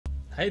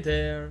Hi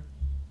there,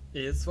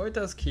 it's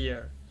Wojtask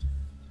here,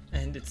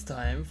 and it's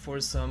time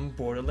for some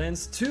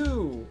Borderlands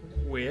 2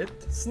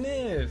 with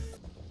Sniff.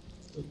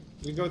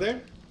 We go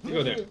there? We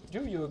go there.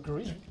 Do you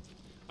agree?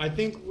 I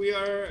think we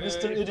are,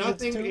 Mr.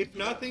 Idiot if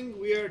nothing,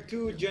 we are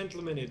two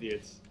gentlemen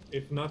idiots.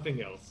 If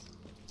nothing else.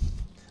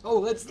 Oh,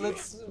 let's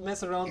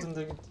mess around in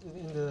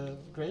the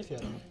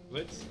graveyard.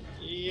 Let's...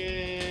 Yay!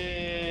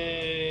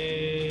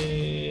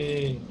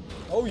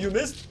 Oh, you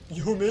missed!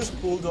 You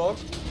missed, Bulldog!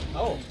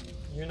 Oh,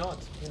 you're not.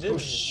 You didn't. Oh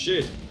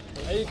shit!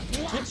 I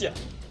hit ya!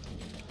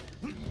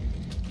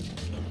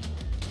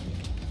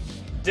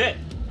 Dead!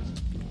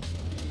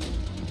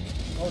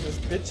 Oh, this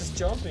bitch is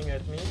jumping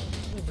at me.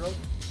 Bro.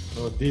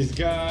 Oh, these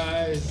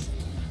guys!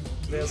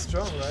 They're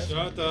strong, right?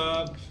 Shut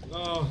up!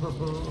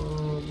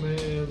 Oh,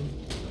 man.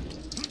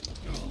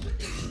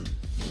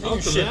 Oh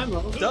shit!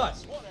 Ammo. Die!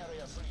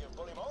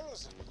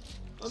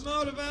 I'm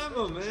out of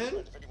ammo,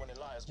 man!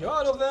 You're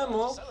out of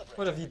ammo?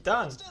 What have you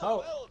done?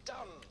 How?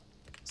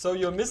 So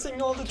you're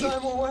missing all the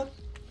time or what?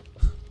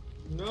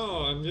 No,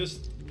 I'm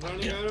just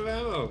running out of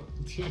ammo.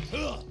 You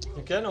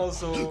can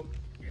also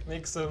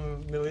make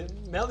some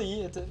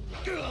melee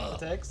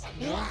attacks.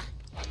 Yeah?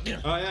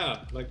 Oh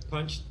yeah, like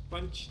punch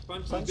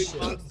the big shit.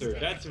 monster.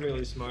 That's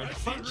really smart.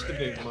 Punch the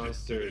big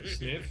monster,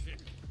 Sniff.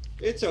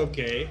 It's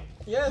okay.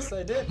 Yes,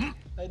 I did.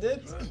 I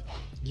did.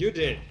 You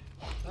did.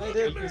 I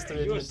did, Mr.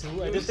 Idiot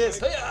too. I did this.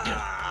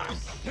 Hiya!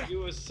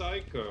 You a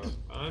psycho.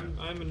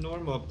 I'm a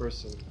normal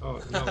person. Oh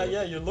no.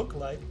 Yeah, you look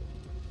like.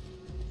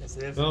 As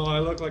if. No, I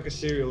look like a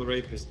serial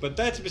rapist, but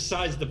that's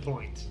besides the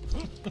point.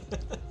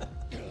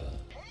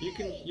 You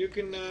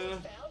can Found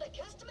a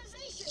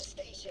customization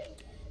station.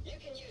 You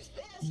can use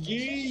this to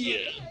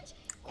Yeah.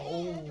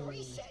 and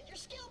reset your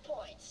skill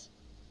points.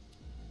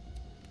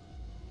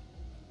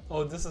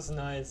 Oh, this is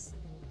nice.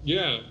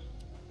 Yeah.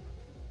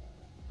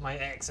 My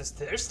axe is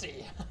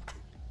thirsty.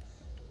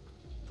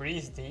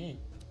 Breathe deep.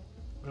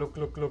 Look,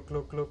 look, look,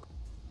 look, look.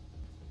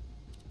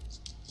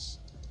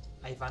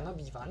 I wanna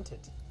be wanted.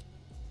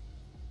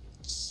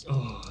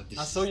 Oh,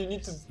 this So you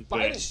need to is the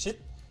buy best. this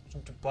shit. You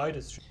need to buy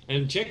this shit.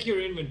 And check your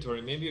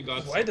inventory. Maybe you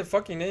got. Why the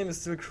fucking name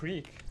is still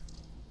Creek?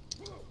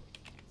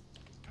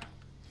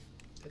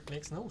 That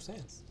makes no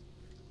sense.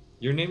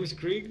 Your name is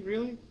Krieg,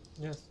 really?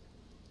 Yes.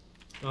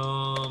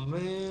 Oh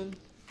man.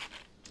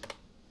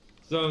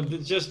 So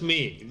it's just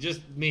me.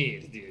 Just me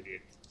is the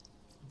idiot.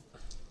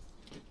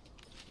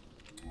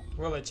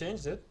 Well, I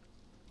changed it.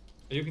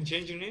 You can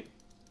change your name?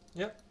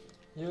 Yep.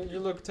 You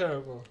look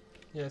terrible.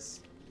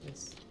 Yes.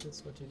 Yes.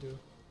 That's what you do.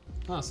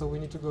 Ah, so we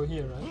need to go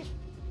here, right?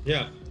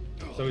 Yeah.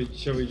 So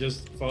shall we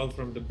just fall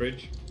from the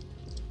bridge?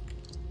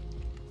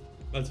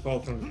 Let's fall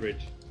from the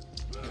bridge.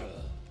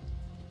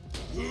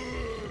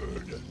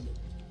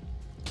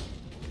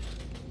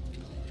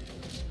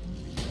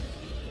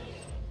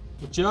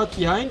 Watch out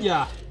behind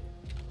ya!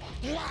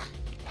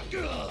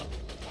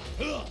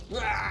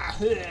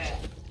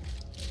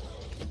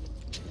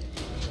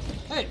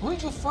 Hey, who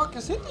the fuck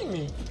is hitting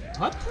me?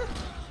 What?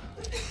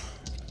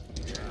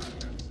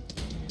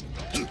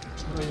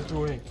 What are you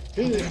doing?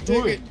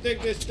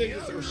 Take this,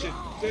 oh shit,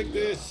 take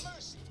this.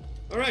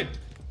 Alright.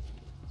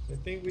 I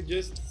think we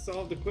just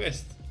solved the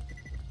quest.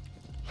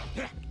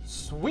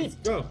 Sweet!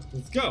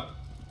 Let's go.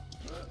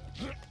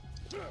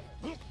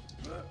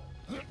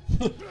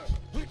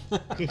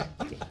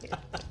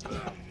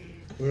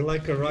 We're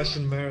like a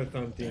Russian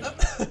marathon team.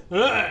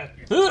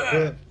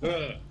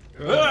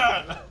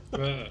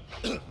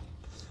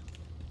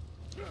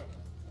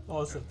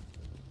 Awesome.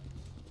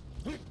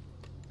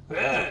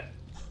 I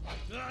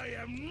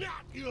am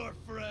not your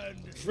friend.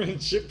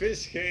 Friendship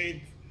is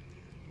hate.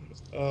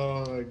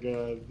 Oh my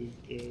god, this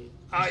game.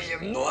 I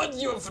am not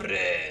your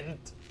friend!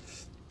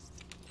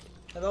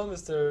 Hello,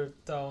 Mr.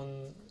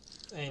 Town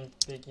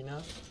ain't big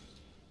enough.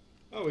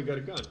 Oh, we got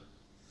a gun.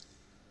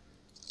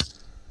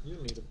 You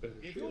need a better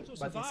shield.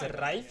 But it's a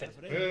rifle.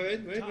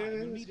 Wait,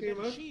 let's get him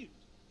up.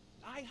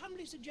 I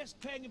humbly suggest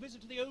paying a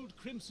visit to the old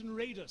Crimson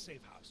Raider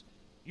safe house.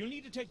 You'll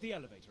need to take the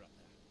elevator up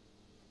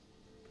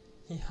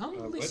there. He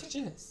humbly what?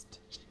 suggests.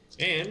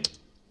 And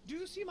Do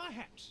you see my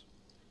hat?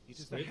 It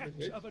is the Wait, hat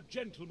wait. of a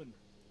gentleman.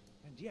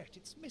 And yet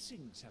it's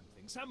missing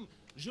something, some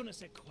je ne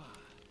sais quoi.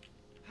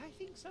 I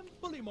think some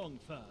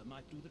bullymong fur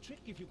might do the trick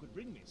if you could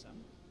bring me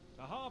some.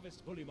 To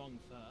harvest bullymong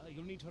fur,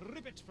 you'll need to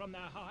rip it from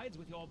their hides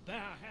with your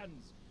bare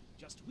hands.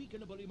 Just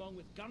weaken a bullymong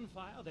with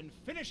gunfire, then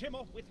finish him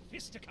off with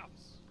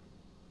fisticuffs.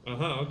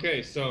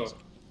 okay, so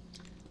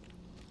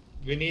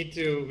we need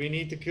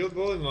to kill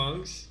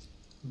bullymongs,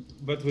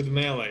 but with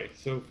melee.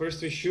 So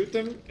first we shoot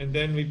them and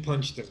then we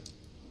punch them.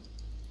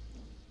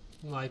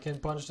 I can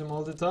punch them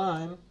all the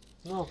time.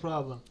 No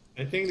problem.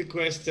 I think the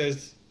quest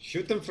says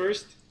shoot them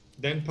first,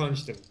 then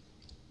punch them.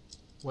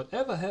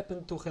 Whatever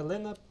happened to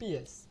Helena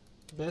P.S.?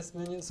 Best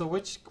minion. So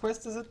which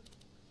quest is it?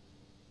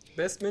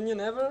 Best minion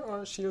ever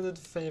or shielded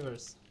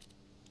favors?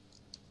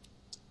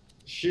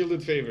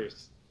 Shielded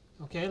favors.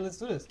 Okay, let's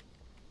do this.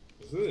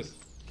 What's this?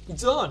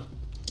 It's on!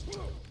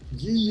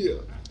 Yeah!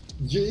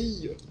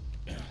 Yeah!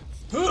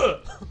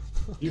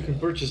 You can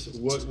purchase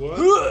what?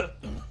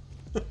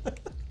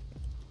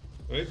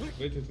 Wait.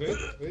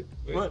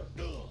 What?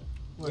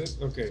 Wait.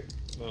 Okay.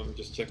 No, I'm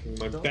just checking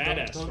my Don't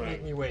badass make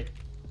rank. me wait.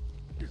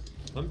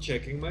 I'm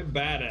checking my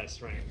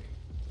badass rank.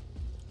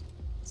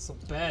 So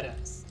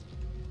badass.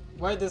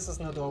 Why this is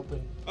not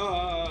open?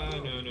 No.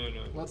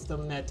 What's the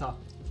meta?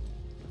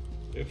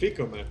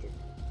 Fico matter.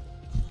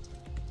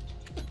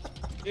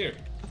 Here.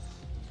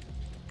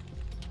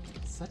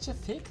 Such a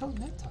fecal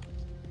meta.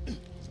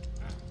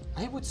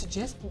 I would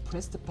suggest we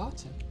press the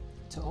button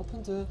to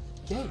open the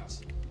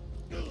gate.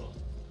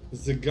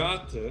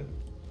 Zagata.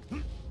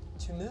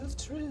 To move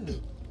through.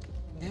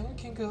 Then we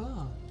can go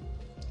on.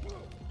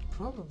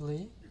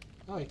 Probably.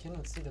 Oh, I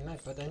cannot see the map,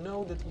 but I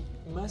know that we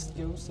must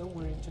go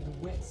somewhere into the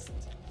west.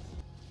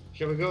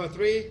 Shall we go in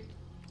 3,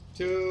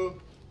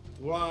 2,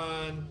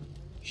 1,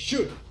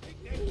 shoot!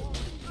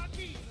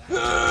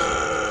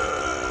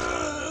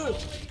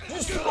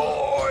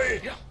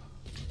 Destroy!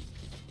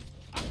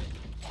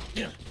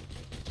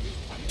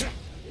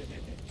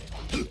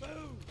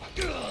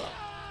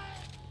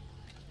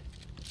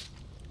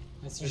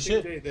 I see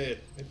shit. I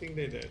think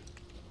they did.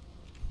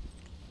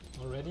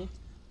 Already?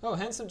 Oh,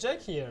 handsome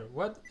Jack here.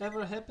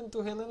 Whatever happened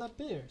to Helena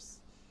Pierce?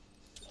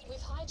 We've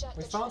hijacked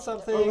We the found train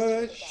something.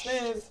 that leads to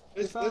Sniff.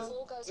 We Let's- found. If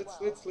all goes well,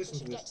 let's we listen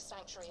should to get this. to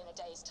Sanctuary in a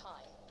day's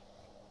time.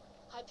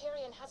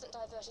 Hyperion hasn't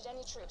diverted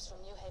any troops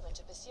from New Haven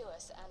to pursue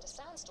us, and a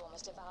sandstorm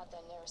has devoured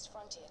their nearest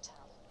frontier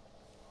town.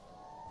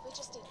 We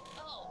just need...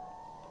 Oh!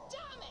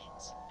 Damn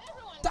it!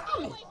 Everyone, Damn get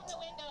away it! from the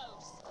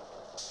windows!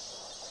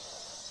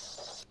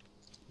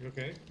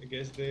 Okay, I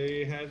guess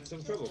they had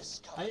some trouble.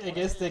 I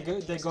guess they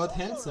got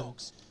handsome.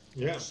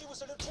 Yeah. She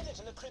was a lieutenant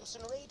in the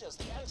Crimson Raiders,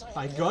 the I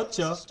anti-Hyperion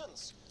gotcha.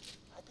 resistance.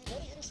 I'd be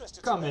very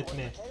interested Come to know at what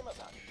me. became of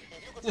her.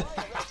 If you could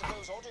find the rest of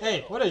those audio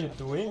Hey, what are you logs, I'd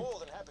be doing? more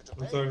than happy to I'm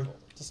pay sorry. for them.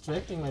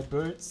 Distracting my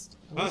birds.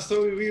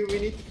 So we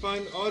need to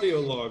find audio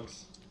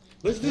logs.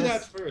 Let's do Yes.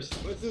 that first.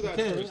 Let's do that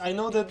Okay, first. I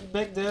know that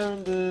back there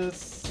in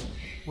this,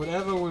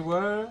 whatever we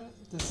were,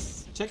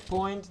 this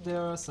checkpoint,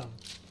 there are some.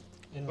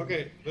 And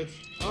Okay, let's.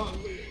 Oh,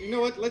 you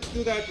know what? Let's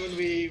do that when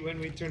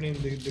we turn in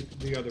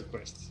the other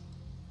quests.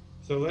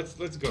 So let's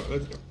go.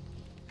 Let's go.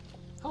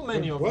 how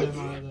many of What? them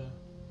are there?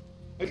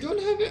 I don't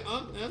have it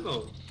on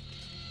ammo.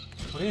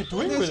 What are you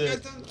doing with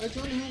it? I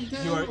don't have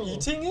that. You are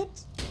eating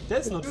it?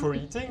 That's not for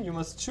eating. You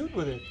must shoot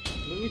with it.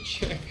 Let me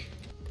check.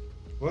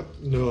 What?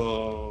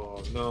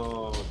 No.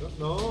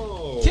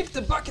 Kick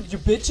the bucket, you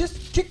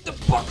bitches! Kick the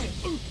bucket!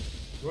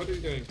 What are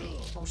you doing?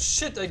 Oh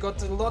shit! I got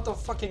a lot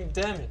of fucking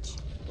damage.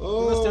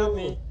 Oh. You must help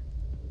me.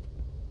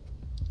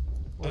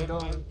 Oh, I'm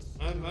don't.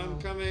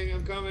 coming.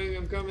 I'm coming.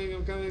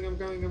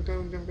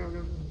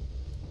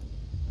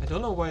 I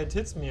don't know why it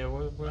hits me. I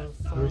will find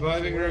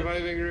Reviving. a way.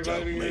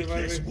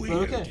 But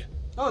okay.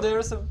 Oh, there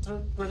is a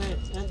grenade,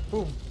 and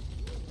boom.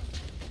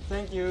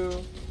 Thank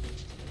you.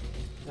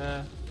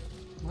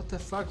 What the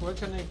fuck? Where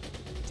can I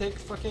take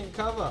fucking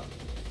cover?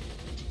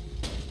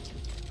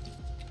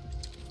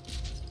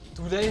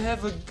 Do they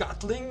have a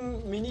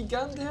Gatling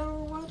minigun there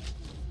or what?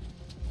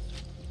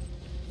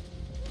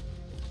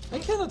 I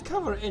cannot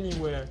cover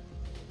anywhere.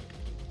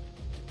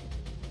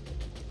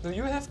 Do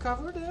you have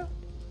cover there?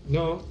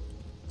 No.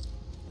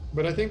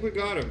 But I think we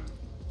got him.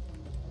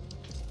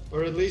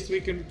 Or at least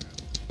we can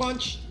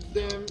punch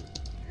them.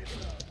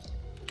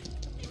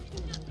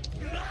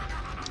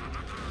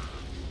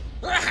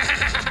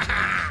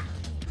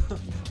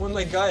 When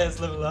my guy has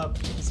leveled up,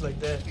 it's like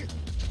that.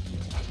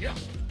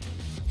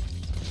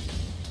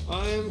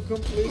 I am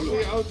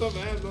completely out of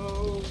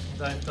ammo.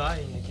 And I'm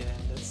dying again.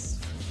 That's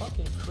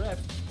fucking crap.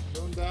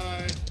 Don't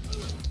die.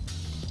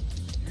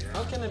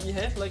 How can I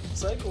behave like a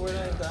psycho when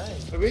I'm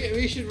dying?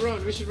 We should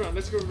run. Let's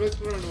go. Let's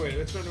run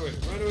away. Run away.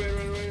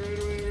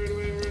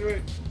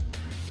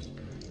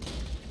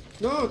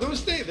 No, don't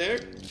stay there.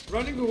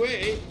 Running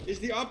away is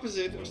the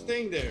opposite of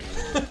staying there.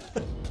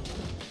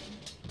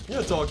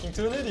 You're talking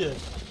to an idiot.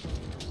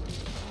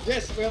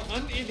 Yes, well,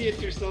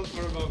 un-idiot yourself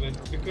for a moment,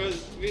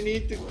 because we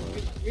need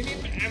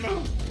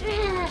ammo.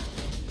 Ah!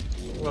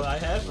 Well, I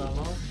have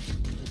ammo.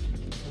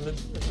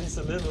 At least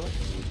a little.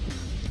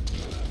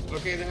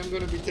 Okay, then I'm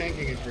gonna be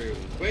tanking it for you.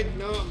 Wait,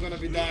 no, I'm gonna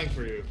be dying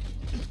for you.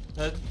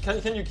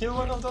 Can you kill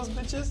one of those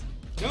bitches?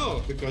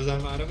 No, because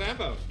I'm out of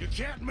ammo. You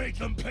can't make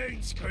them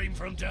pain scream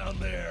from down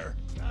there.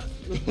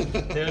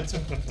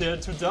 They're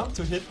too dumb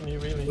to hit me,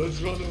 really.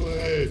 Let's run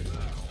away.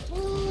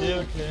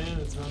 Yeah, okay,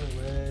 let's run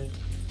away.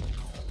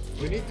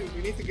 We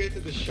need to get to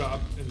the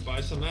shop and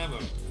buy some ammo.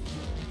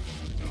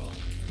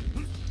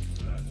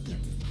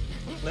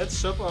 Let's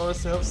shop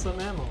ourselves some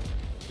ammo.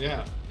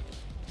 Yeah.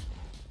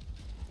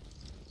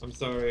 I'm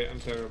sorry,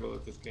 I'm terrible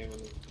at this game.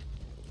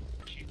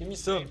 Give me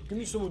some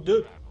of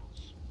that.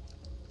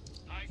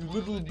 You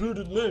little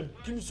bearded man,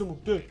 give me some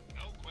of that.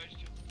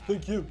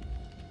 Thank you.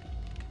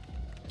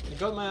 I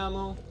got my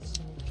ammo.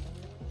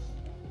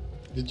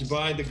 Did you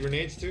buy the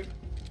grenades too?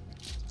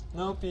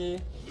 Nope. You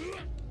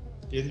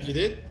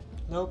did?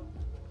 Nope.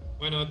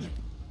 Why not?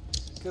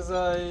 Because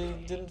I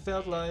didn't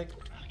felt like.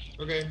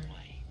 Okay.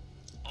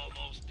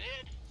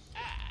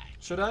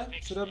 Should I?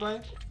 Should I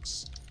buy?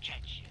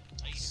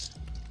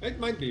 It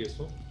might be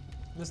useful.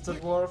 Mr.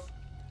 Dwarf.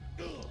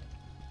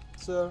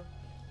 sir.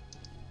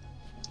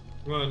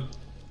 Come on.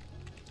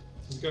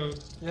 Let's go.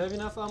 You have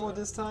enough ammo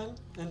this time?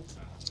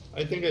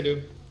 I think I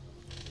do.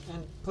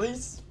 And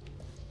please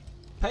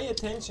pay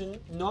attention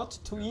not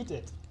to eat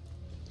it.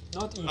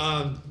 Not eat.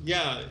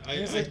 Yeah,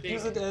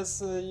 use it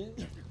as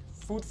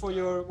food for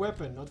your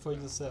weapon, not for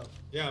yourself.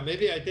 Yeah,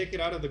 maybe I take it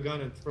out of the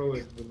gun and throw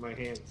it with my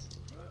hands.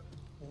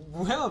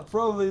 Well,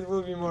 probably it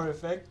will be more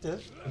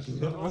effective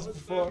than it was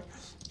before.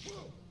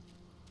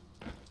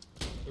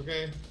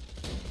 Okay.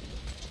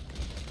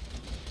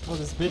 Oh,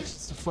 this bitch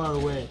is too far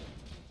away.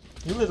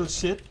 You little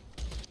shit.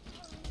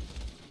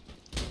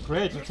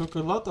 Great, you took a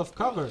lot of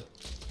cover.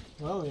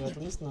 Well, you're at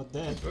least not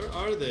dead. Where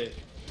are they?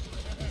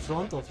 In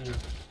front of you.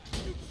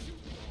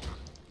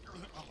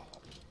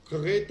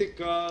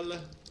 Critical.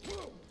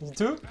 You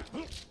too?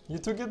 You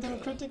took it in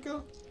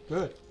critical?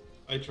 Good.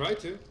 I try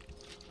to.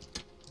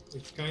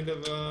 It's kind of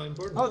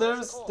important. Oh,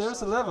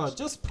 there's a lever.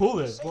 Just pull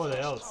it. What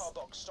else?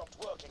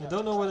 I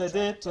don't know what I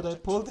did, but I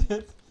pulled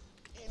it.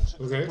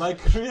 Okay. Like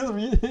a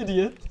real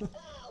idiot.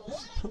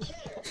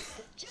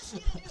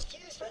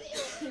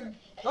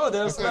 Oh,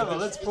 there's Okay, lever.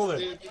 Let's pull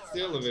it. It's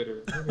the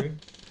elevator. Okay.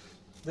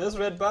 There's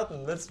red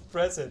button. Let's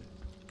press it.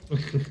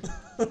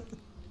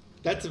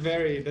 That's a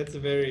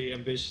very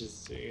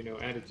ambitious,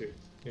 attitude.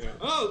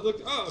 Oh,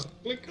 look! Oh,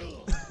 click!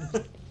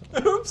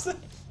 Oops! Yeah.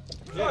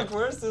 Fuck,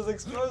 where's this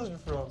explosion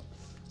from?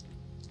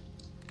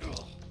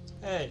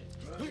 Hey,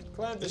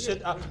 climb the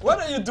shit up. What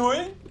are you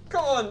doing?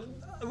 Come on,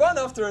 one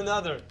after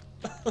another.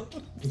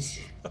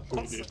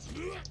 Idiot.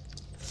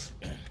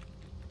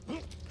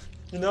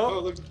 You know, Oh,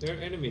 look, they're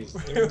enemies.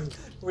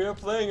 we are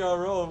playing our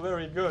role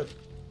very good.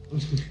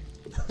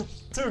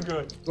 Too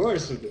good. Of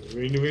course we do.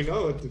 We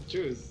know what to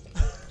choose.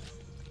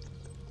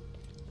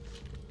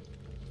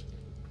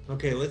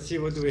 Okay, let's see,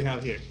 what do we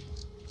have here?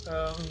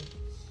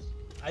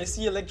 I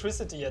see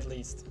electricity at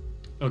least.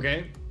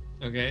 Okay.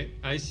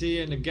 I see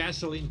a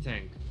gasoline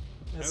tank.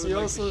 I I see would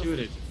like also to shoot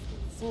it.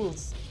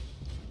 fools.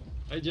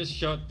 I just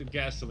shot the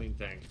gasoline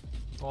tank.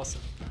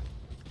 Awesome.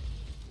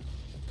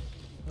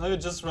 Now you're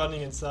just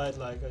running inside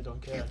like I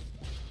don't care.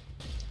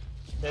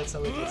 That's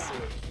how it is.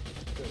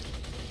 Good.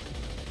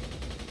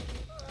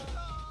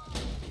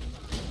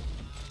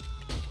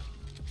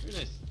 Very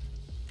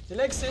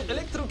nice.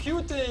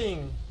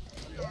 Electrocuting!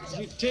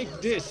 You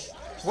take this.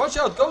 Watch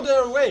out! Go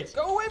there away!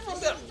 Go away from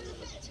there!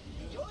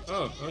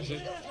 Oh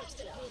shit.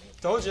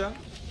 Told ya.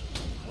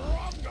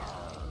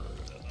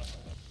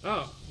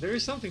 Oh, there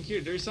is something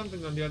here. There is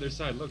something on the other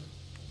side. Look.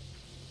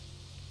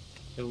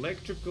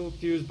 Electrical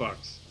fuse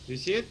box. Do you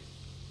see it?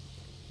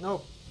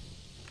 No.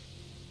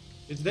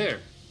 It's there.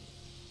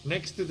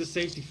 Next to the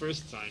safety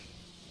first sign.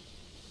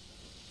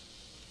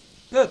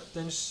 Good.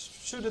 Then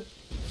shoot it.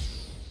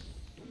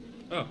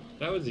 Oh,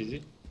 that was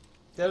easy.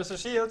 There's a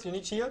shield. You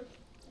need shield?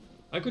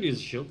 I could use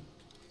a shield.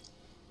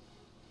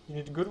 You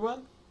need a good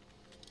one?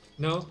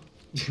 No.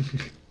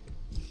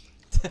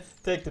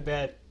 Take the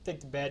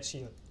bad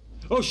shield.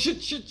 Oh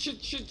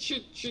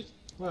shit.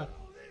 What?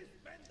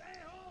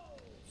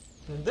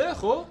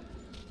 Pendejo?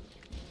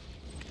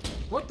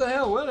 What the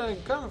hell? Where are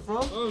you coming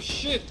from? Oh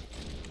shit.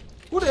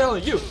 Who the hell are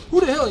you? Who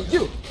the hell are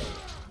you?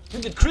 You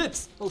get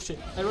crits! Oh shit.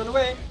 I run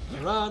away.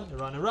 I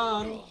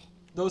run.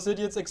 Those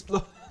idiots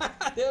explode.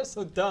 They're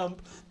so dumb.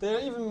 They're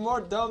even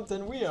more dumb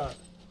than we are.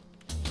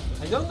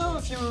 I don't know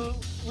if you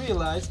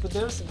realize, but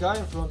there's a guy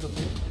in front of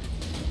you.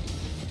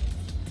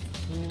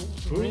 You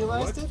Who?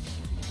 realized What? it?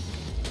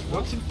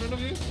 What's in front of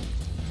you?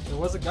 There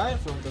was a guy in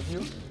front of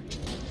you.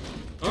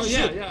 Oh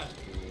Shit. yeah.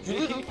 You Yeah,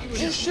 little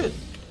he was- shit!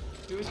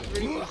 He was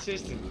pretty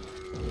consistent.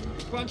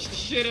 Punch the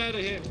shit out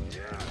of him.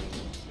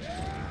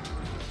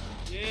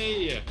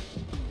 Yeah.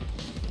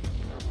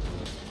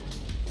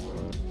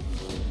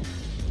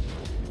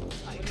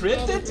 I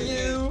critted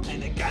you!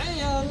 And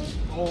again!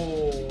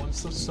 Oh, I'm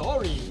so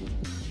sorry.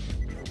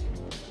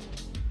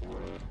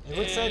 I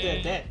would say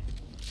they're dead.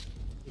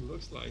 It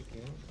looks like,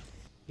 yeah.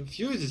 The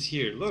fuse is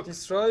here, look.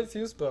 Destroy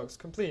fuse box.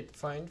 Complete.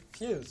 Find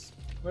fuse.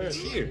 Where It's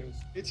is the here. fuse?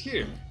 It's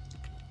here.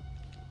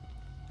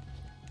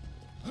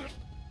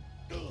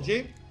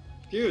 See?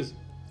 Fuse.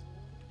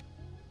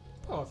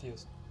 Power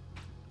fuse.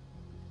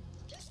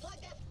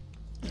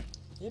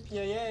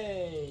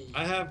 Yippee-yay!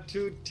 I have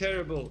two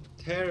terrible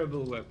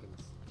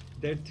weapons.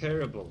 They're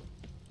terrible.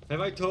 Have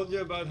I told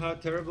you about how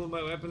terrible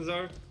my weapons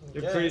are?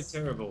 They're pretty Yes.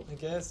 terrible. I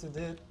guess you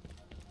did.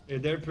 Yeah,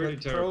 they're pretty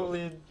But terrible.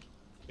 probably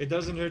It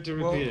doesn't hurt to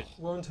repeat it.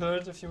 won't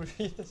hurt if you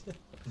repeat it.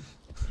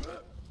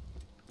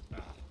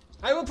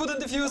 I will put in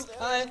the fuse.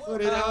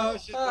 Put it out.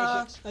 Shit,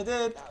 I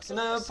did. And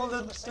I pulled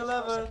the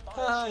lever.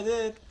 I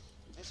did.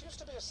 This used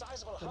to be a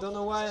sizable I don't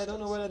know why. I don't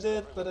know what I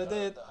did, but I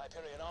did.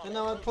 And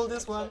now I pull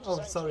this one.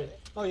 Oh, sorry.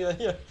 Oh, yeah,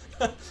 here.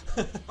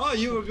 Oh,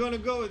 you were gonna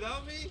go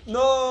without me?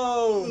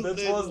 No, You that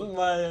little- wasn't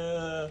my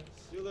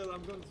You little,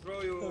 I'm gonna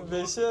throw you over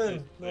ambition.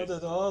 this Not place.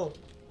 at all.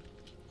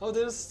 Oh,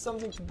 there's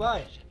something to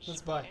buy.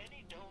 Let's buy.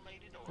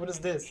 What is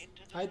this?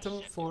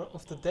 Item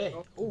of the day.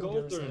 Oh, Gold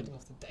there's turn. item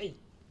of the day.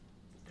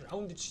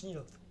 Grounded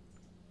shield.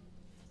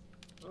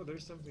 Oh,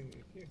 there's something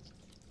here.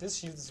 This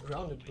shield is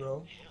grounded,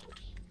 bro.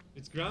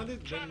 It's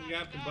grounded, then you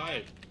have to buy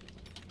it.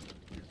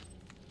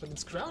 But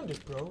it's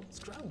grounded, bro. It's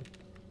grounded.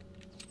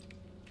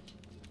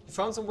 You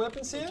found some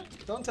weapons here?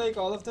 Don't take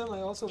all of them. I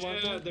also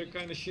want Yeah, them. they're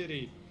kind of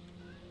shitty.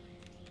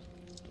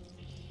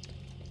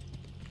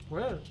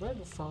 Where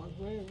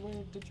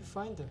did you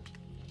find them?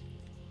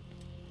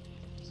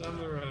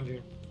 Somewhere around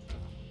here.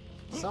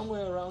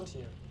 Somewhere around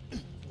here.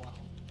 Wow.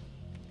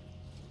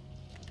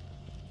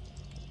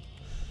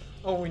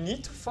 Oh, we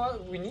need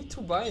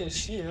to buy a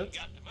shield.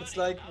 It's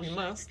like we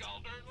must.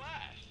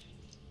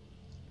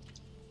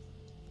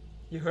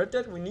 You heard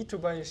that? We need to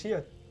buy a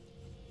shield.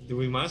 Do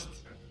we must?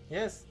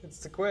 Yes, it's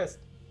the quest.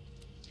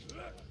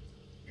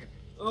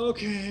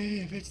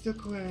 Okay, if it's the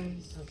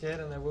quest. Okay,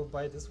 then I will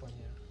buy this one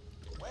here.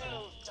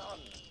 Well done.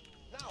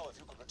 Now, if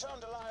you could return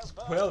to Liar's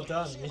Berg, Well you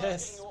done, see about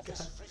yes. getting off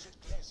this frigid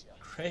glacier.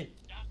 Great.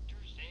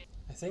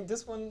 I think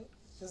this one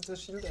is the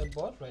shield I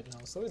bought right now,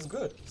 so it's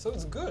good. So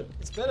it's good.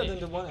 It's better than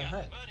the one I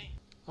had.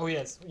 Oh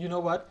yes, you know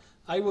what?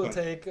 I will What?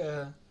 take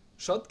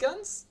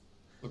shotguns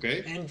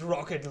Okay. and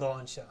rocket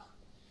launcher.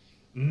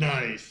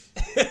 Nice.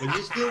 But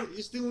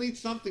you still need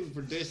something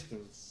for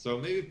distance. So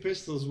maybe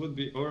pistols would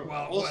be, or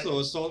Well, also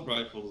assault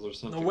rifles or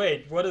something. No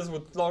wait, what is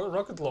with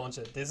rocket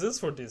launcher? This is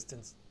for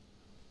distance.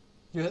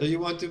 You So you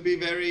want to be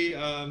very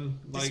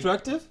like.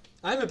 destructive?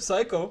 I'm a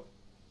psycho.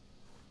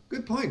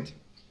 Good point.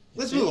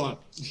 Let's see? move on.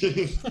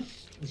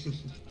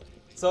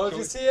 So if Shall you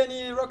we- see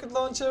any rocket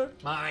launcher,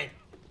 mine.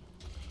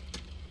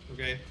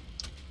 Okay.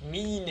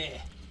 Mine.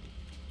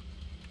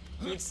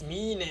 It's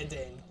mine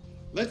then.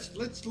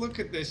 Let's look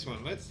at this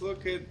one. Let's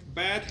look at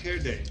Bad Hair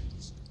Day.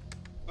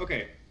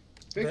 Okay.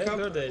 Pick Where up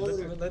are they?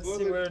 bullet- Let's see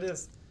bullet- where it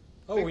is.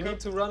 Oh, pick we up- need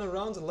to run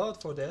around a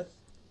lot for that.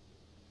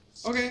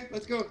 Okay,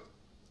 let's go.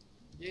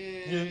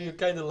 Yay! You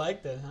kind of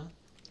like that, huh?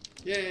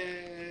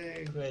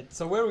 Yay! Great.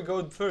 So where we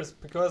go first?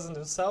 Because in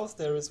the south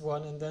there is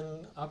one, and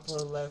then upper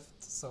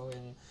left. So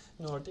in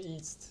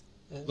northeast.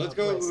 And Let's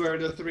go northwest. where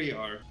the three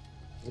are.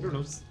 I don't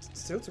know.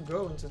 Still to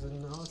go into the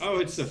north. Oh,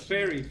 it's a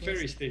ferry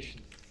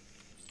station.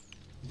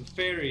 The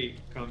ferry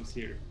comes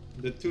here.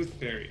 The tooth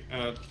fairy.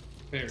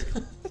 Ferry.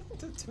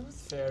 The tooth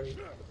fairy.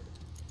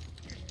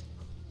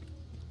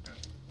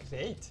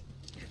 Great.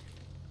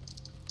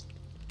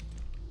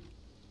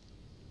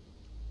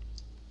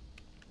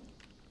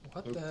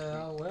 What the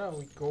hell? Where are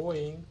we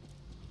going?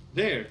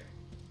 There.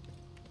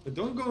 But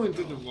don't go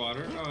into the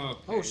water.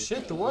 Oh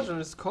shit, the water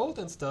is cold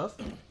and stuff.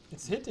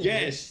 It's hitting me.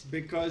 Yes,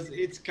 because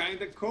it's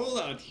kind of cold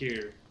out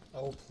here.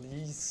 Oh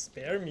please,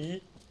 spare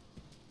me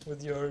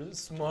with your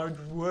smart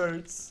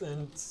words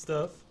and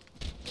stuff.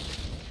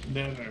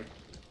 Never.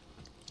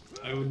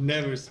 I would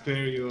never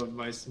spare you of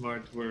my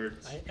smart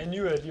words. I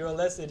knew it. You're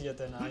less idiot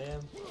than I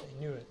am. I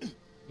knew it.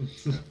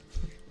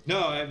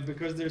 No,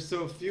 because there's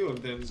so few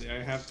of them,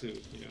 I have to,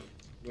 you know,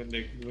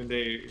 when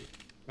they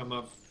come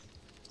up,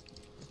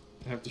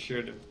 I have to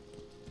share them.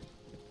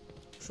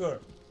 Sure.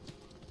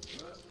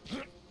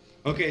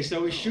 Okay,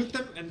 so we shoot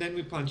them and then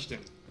we punch them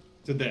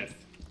to death.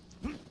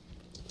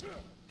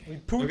 We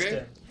pooch Okay.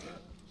 them.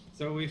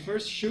 So we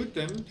first shoot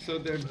them so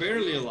they're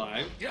barely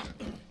alive,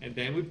 and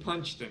then we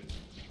punch them.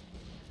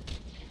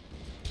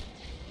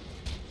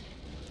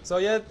 So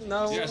yeah,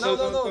 no, Yeah, no, so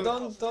no,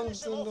 don't- don't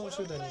Finish him off with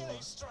shoot a melee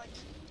anymore. strike.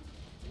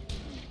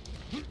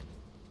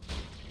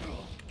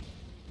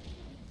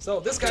 So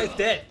this guy's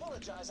dead.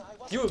 Apologize, I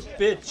wasn't You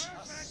clear. bitch.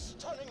 A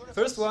stunning First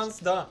reverse. one's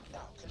done. Now,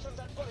 kill him,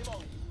 that bully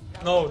monk.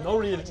 Now, No, get no,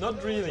 ready really, to not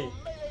use really. your melee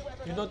weapon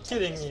You're and not take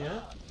kidding this me, huh?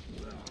 fire.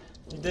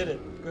 You did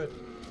it. Good.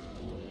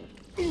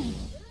 Ooh,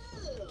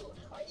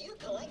 are you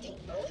collecting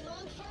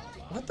bullymong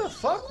fur? What the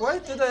fuck? Where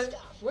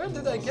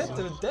did I get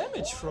the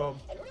damage from?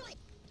 And really,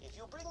 If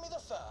you bring me the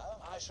fur,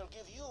 I shall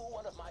give you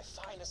one of my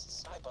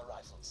finest sniper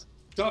rifles.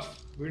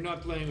 Tough. We're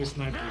not playing with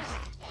snipers.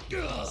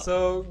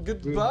 So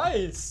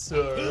goodbye,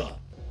 sir.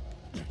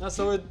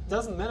 So it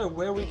doesn't matter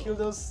where we kill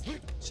those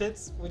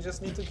shits. We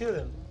just need to kill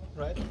them,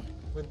 right?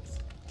 With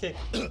kick.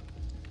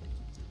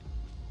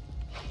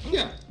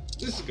 Yeah,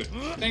 this is good.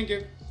 Thank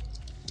you.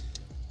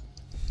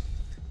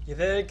 You're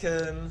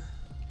welcome.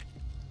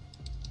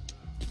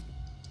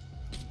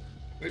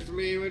 Wait for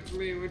me, wait for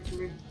me, wait for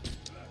me.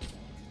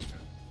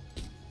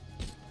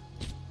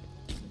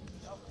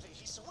 Lovely,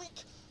 he's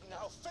weak.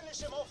 Now finish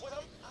him off with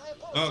him. I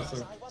Oh, apologize,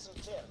 sorry. I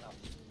wasn't clear enough.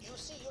 You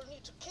see, you'll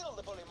need to kill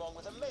the bully monk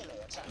with a melee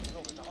attack in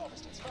order to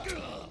harvest its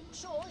fur.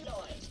 Sure, you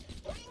know it.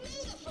 bring me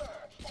the fur.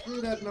 And Do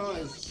I'll that give you my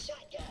noise.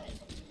 shotgun.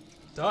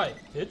 Die,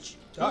 bitch.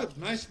 Die. Good,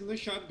 nice new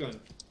shotgun.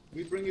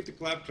 We bring it to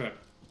Claptrap.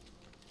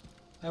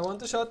 I want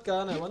the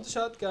shotgun. I want the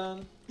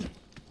shotgun.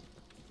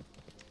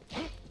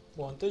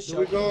 Want the Do shotgun.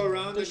 we go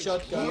around want the and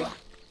shotgun. explore?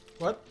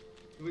 What?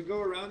 Do we go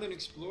around and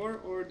explore,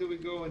 or do we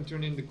go and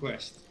turn in the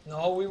quest?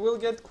 No, we will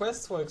get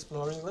quests for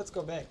exploring. Let's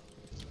go back.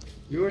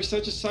 You are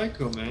such a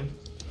psycho, man.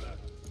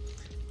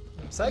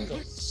 Psycho.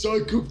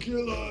 Psycho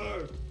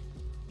killer!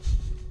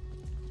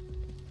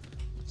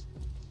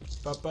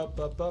 Ba ba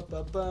ba ba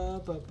ba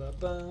ba ba ba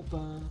ba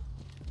ba.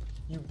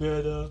 You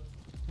better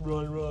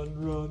run, run,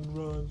 run,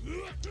 run.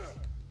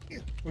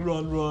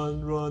 Run,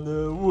 run, run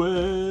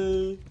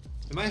away.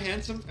 Am I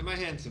handsome? Am I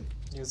handsome?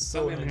 You're so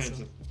Tell me I'm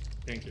handsome.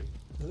 Thank you.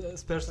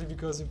 Especially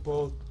because you're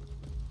bald.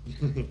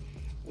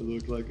 I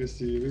look like a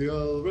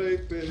serial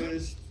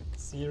rapist.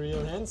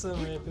 Serial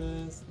handsome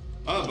rapist.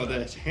 Oh, but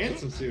that's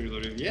handsome serial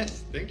rapist.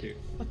 Yes, thank you.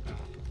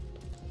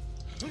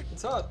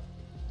 It's hot.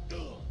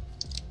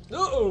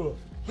 No.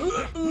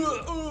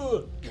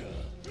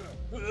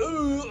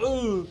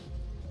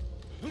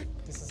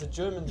 This is a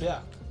German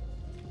Berg.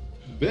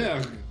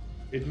 Berg.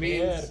 It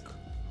means Berg.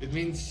 it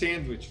means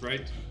sandwich,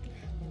 right?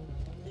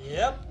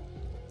 Yep.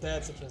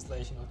 That's a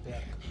translation of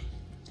Berg.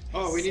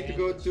 Oh, we need to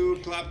go to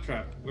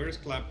Claptrap. Where's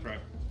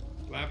Claptrap?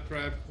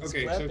 Claptrap. He's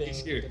Okay, so clapping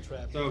he's here. the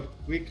trap. So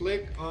we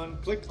click on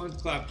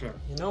Claptrap.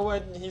 You know why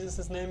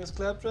his name is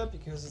Claptrap?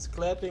 Because he's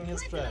clapping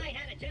his trap.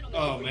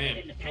 Oh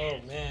man. Oh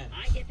man.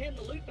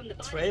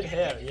 Trade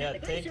hair, yeah,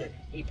 take it.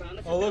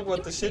 Oh look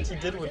what the shit he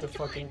did with the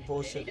fucking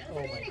bullshit. Oh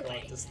my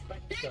god, this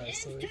guy is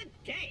so...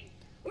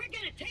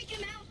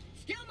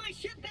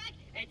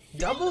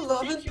 Double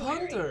Love and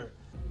Ponder!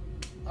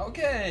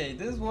 Okay,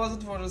 this was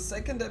it for the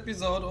second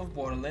episode of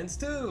Borderlands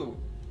 2.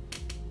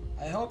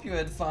 I hope you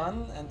had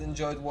fun and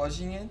enjoyed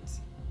watching it.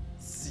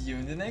 See you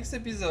in the next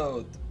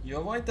episode.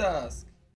 Your White Task.